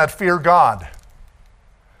men that fear God.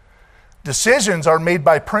 Decisions are made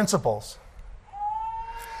by principles.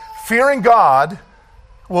 Fearing God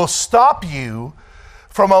will stop you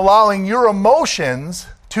from allowing your emotions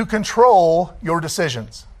to control your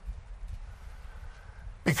decisions.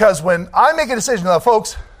 Because when I make a decision, now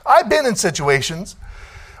folks, I've been in situations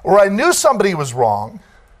where I knew somebody was wrong,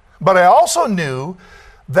 but I also knew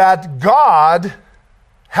that God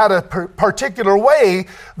had a particular way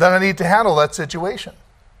that I need to handle that situation.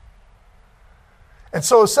 And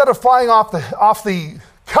so instead of flying off the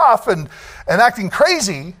cuff and acting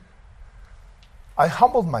crazy, I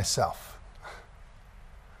humbled myself.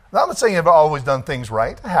 Now, I'm not saying I've always done things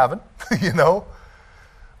right. I haven't, you know.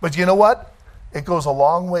 But you know what? It goes a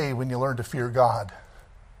long way when you learn to fear God.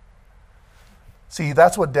 See,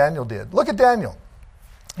 that's what Daniel did. Look at Daniel.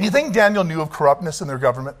 You think Daniel knew of corruptness in their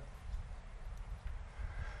government?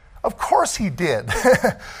 Of course he did.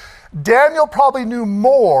 Daniel probably knew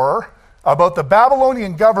more about the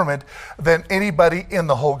Babylonian government than anybody in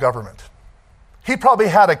the whole government. He probably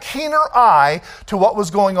had a keener eye to what was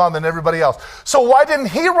going on than everybody else. So why didn't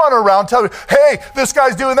he run around telling me, hey, this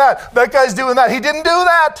guy's doing that guy's doing that? He didn't do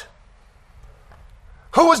that.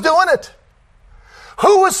 Who was doing it?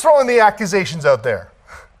 Who was throwing the accusations out there?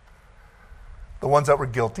 The ones that were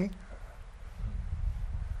guilty?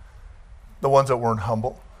 The ones that weren't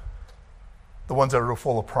humble? The ones that were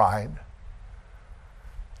full of pride?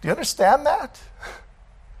 Do you understand that?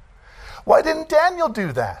 Why didn't Daniel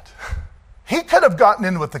do that? He could have gotten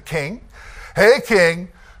in with the king. Hey, king,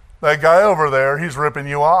 that guy over there, he's ripping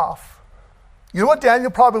you off. You know what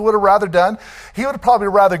Daniel probably would have rather done? He would have probably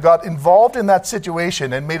rather got involved in that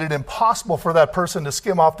situation and made it impossible for that person to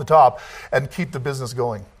skim off the top and keep the business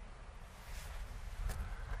going.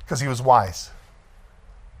 Because he was wise.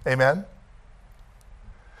 Amen?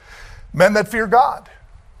 Men that fear God.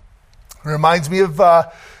 Reminds me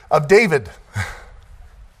of David.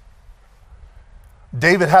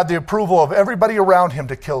 David had the approval of everybody around him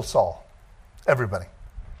to kill Saul. Everybody.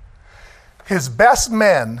 His best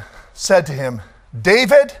men said to him,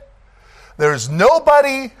 David, there's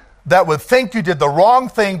nobody that would think you did the wrong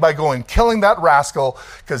thing by going killing that rascal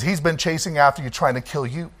because he's been chasing after you, trying to kill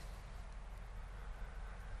you.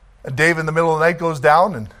 And David in the middle of the night goes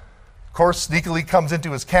down and, of course, sneakily comes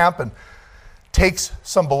into his camp and takes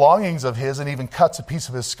some belongings of his and even cuts a piece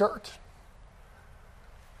of his skirt.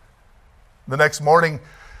 The next morning,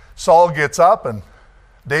 Saul gets up and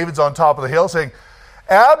David's on top of the hill saying,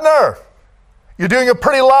 Abner, you're doing a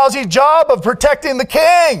pretty lousy job of protecting the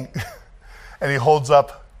king. And he holds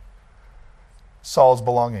up Saul's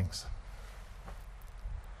belongings.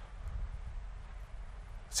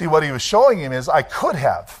 See, what he was showing him is, I could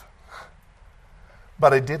have,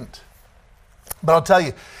 but I didn't. But I'll tell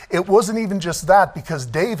you, it wasn't even just that, because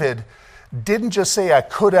David didn't just say I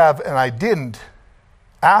could have and I didn't.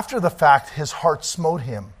 After the fact, his heart smote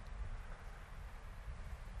him.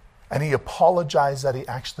 And he apologized that he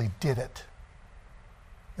actually did it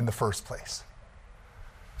in the first place.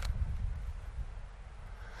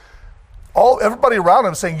 Everybody around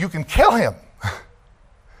him saying, you can kill him.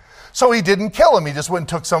 So he didn't kill him. He just went and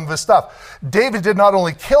took some of his stuff. David did not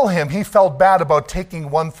only kill him, he felt bad about taking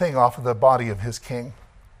one thing off of the body of his king.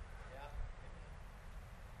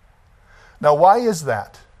 Now, why is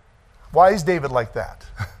that? Why is David like that?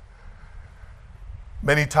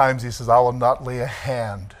 Many times he says, I will not lay a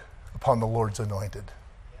hand upon the Lord's anointed.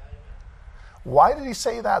 Why did he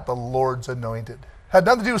say that? The Lord's anointed. Had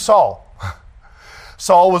nothing to do with Saul.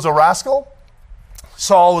 Saul was a rascal.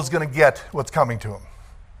 Saul was going to get what's coming to him.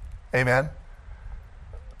 Amen?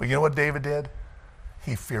 But you know what David did?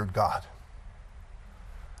 He feared God.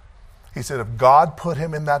 He said, if God put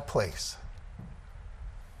him in that place,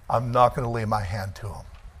 I'm not going to lay my hand to him.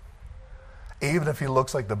 Even if he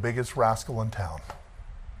looks like the biggest rascal in town.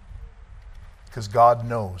 Because God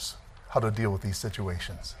knows how to deal with these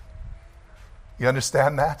situations. You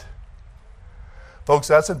understand that? Folks,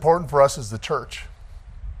 that's important for us as the church.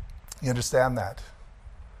 You understand that?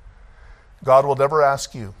 God will never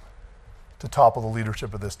ask you to topple the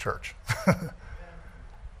leadership of this church.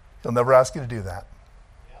 He'll never ask you to do that.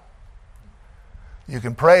 You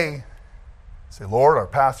can pray, say, Lord, our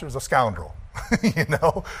pastor's a scoundrel. You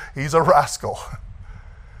know, he's a rascal.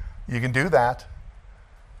 You can do that,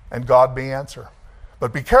 and God may answer.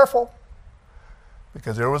 But be careful,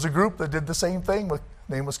 because there was a group that did the same thing. Their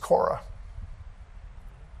name was Korah.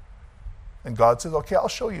 And God says, okay, I'll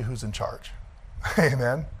show you who's in charge.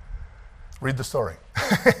 Amen. Read the story.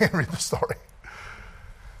 Read the story.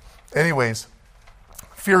 Anyways,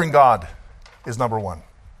 fearing God is number one.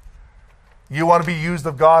 You want to be used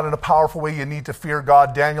of God in a powerful way, you need to fear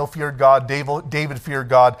God. Daniel feared God. David feared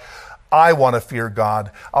God. I want to fear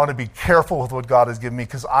God. I want to be careful with what God has given me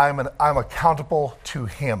because I'm accountable to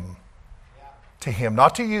Him. Yeah. To Him,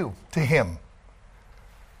 not to you, to Him.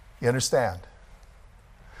 You understand?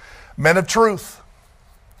 Men of truth.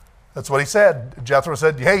 That's what he said. Jethro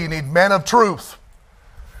said, hey, you need men of truth.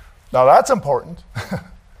 Now that's important.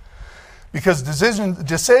 Because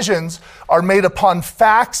decisions are made upon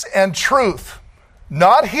facts and truth,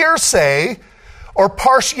 not hearsay or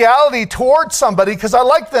partiality towards somebody because I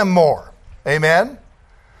like them more. Amen?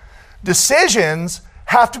 Decisions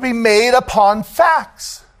have to be made upon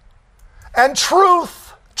facts and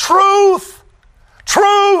truth. Truth.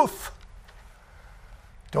 Truth.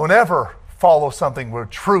 Don't ever follow something where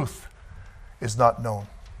truth is not known.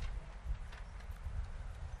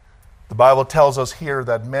 The Bible tells us here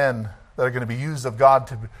that men that are going to be used of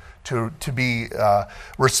God to be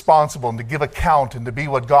responsible and to give account and to be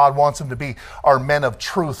what God wants them to be are men of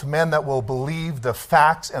truth, men that will believe the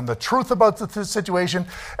facts and the truth about the situation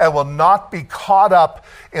and will not be caught up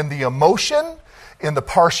in the emotion, in the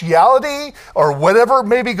partiality, or whatever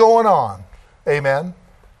may be going on. Amen?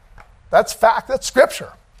 That's fact. That's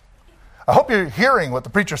Scripture. I hope you're hearing what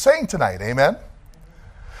the preacher's saying tonight. Amen?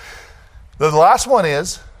 The last one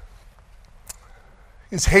is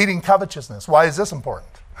hating covetousness. Why is this important?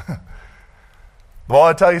 Well,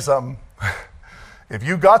 I'll tell you something. If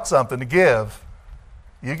you got something to give,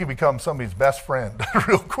 you can become somebody's best friend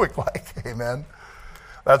real quick like. Amen?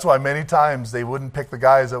 That's why many times they wouldn't pick the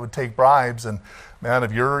guys that would take bribes. And man,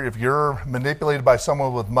 if you're manipulated by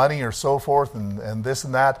someone with money or so forth and this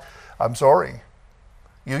and that, I'm sorry.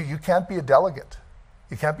 You can't be a delegate.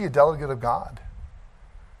 You can't be a delegate of God.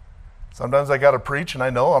 Sometimes I got to preach and I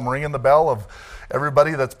know I'm ringing the bell of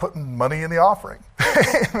everybody that's putting money in the offering.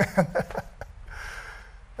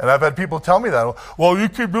 And I've had people tell me that, well, you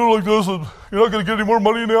keep doing like this and you're not going to get any more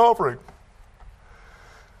money in the offering.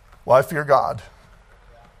 Well, I fear God.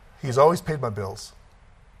 He's always paid my bills.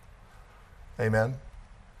 Amen?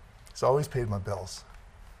 He's always paid my bills.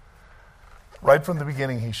 Right from the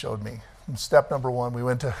beginning, He showed me. And step number one, we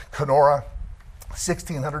went to Kenora,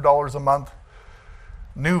 $1,600 a month,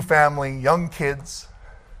 new family, young kids.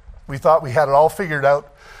 We thought we had it all figured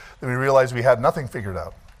out. Then we realized we had nothing figured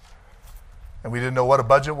out. And we didn't know what a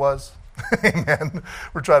budget was. Amen.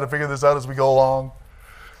 We're trying to figure this out as we go along.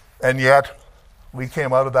 And yet, we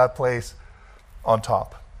came out of that place on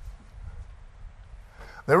top.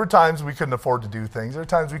 There were times we couldn't afford to do things. There were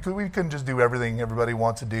times we couldn't just do everything everybody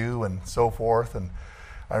wants to do and so forth. And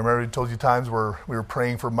I remember I told you times where we were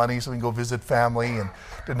praying for money so we can go visit family and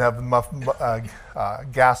didn't have enough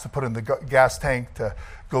gas to put in the gas tank to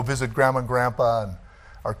go visit Grandma and Grandpa. And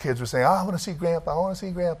our kids were saying, I want to see Grandpa, I want to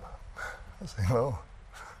see Grandpa. I was saying, no.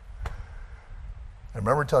 I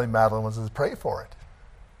remember telling Madeline once, pray for it.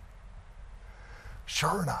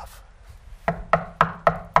 Sure enough.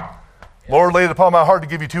 Lord laid it upon my heart to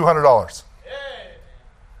give you $200.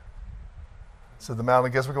 Said to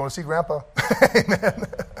Madeline, guess we're going to see Grandpa. Amen.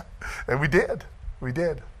 And we did. We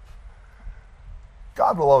did.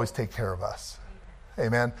 God will always take care of us.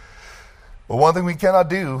 Amen. But one thing we cannot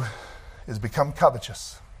do is become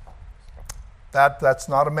covetous. That's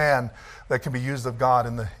not a man that can be used of God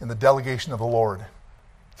in the delegation of the Lord.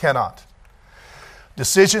 Cannot.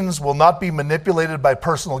 Decisions will not be manipulated by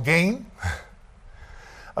personal gain.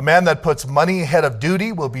 A man that puts money ahead of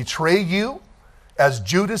duty will betray you, as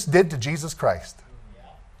Judas did to Jesus Christ.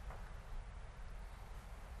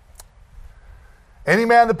 Any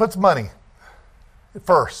man that puts money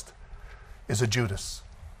first is a Judas,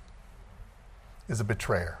 is a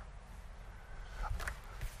betrayer.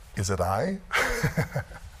 Is it I?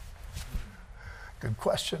 Good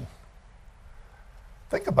question.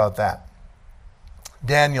 Think about that.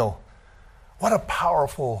 Daniel, what a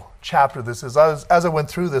powerful chapter this is. As I went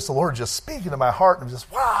through this, the Lord just speaking to my heart, and I'm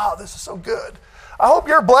just, wow, this is so good. I hope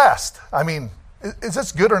you're blessed. I mean, is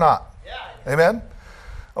this good or not? Yeah. Amen?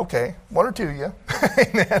 Okay, one or two of you.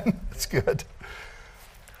 Amen. That's good.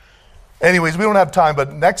 Anyways, we don't have time,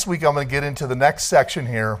 but next week I'm going to get into the next section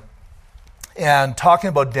here and talking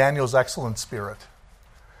about Daniel's excellent spirit.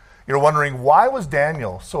 You're wondering, why was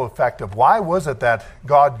Daniel so effective? Why was it that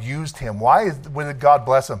God used him? Why did God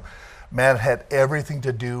bless him? Man, it had everything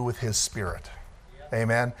to do with his spirit. Yep.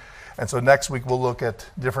 Amen. And so next week we'll look at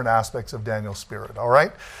different aspects of Daniel's spirit. All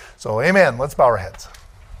right? So amen. Let's bow our heads.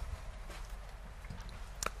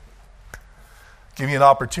 Give you an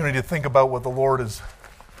opportunity to think about what the Lord has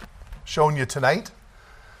shown you tonight.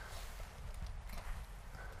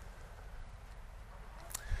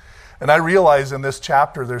 And I realize in this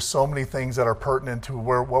chapter there's so many things that are pertinent to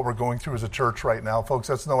what we're going through as a church right now. Folks,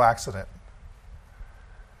 that's no accident.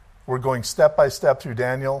 We're going step by step through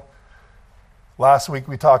Daniel. Last week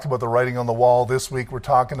we talked about the writing on the wall. This week we're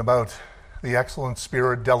talking about the excellent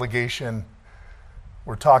spirit, delegation.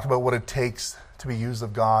 We're talking about what it takes to be used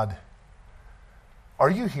of God. Are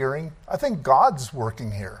you hearing? I think God's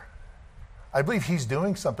working here. I believe he's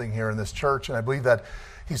doing something here in this church, and I believe that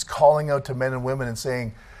he's calling out to men and women and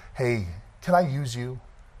saying, hey, can I use you?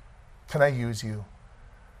 Can I use you?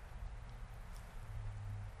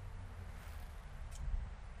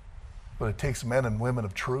 But it takes men and women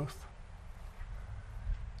of truth.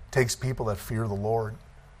 It takes people that fear the Lord.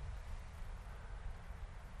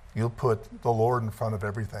 You'll put the Lord in front of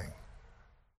everything.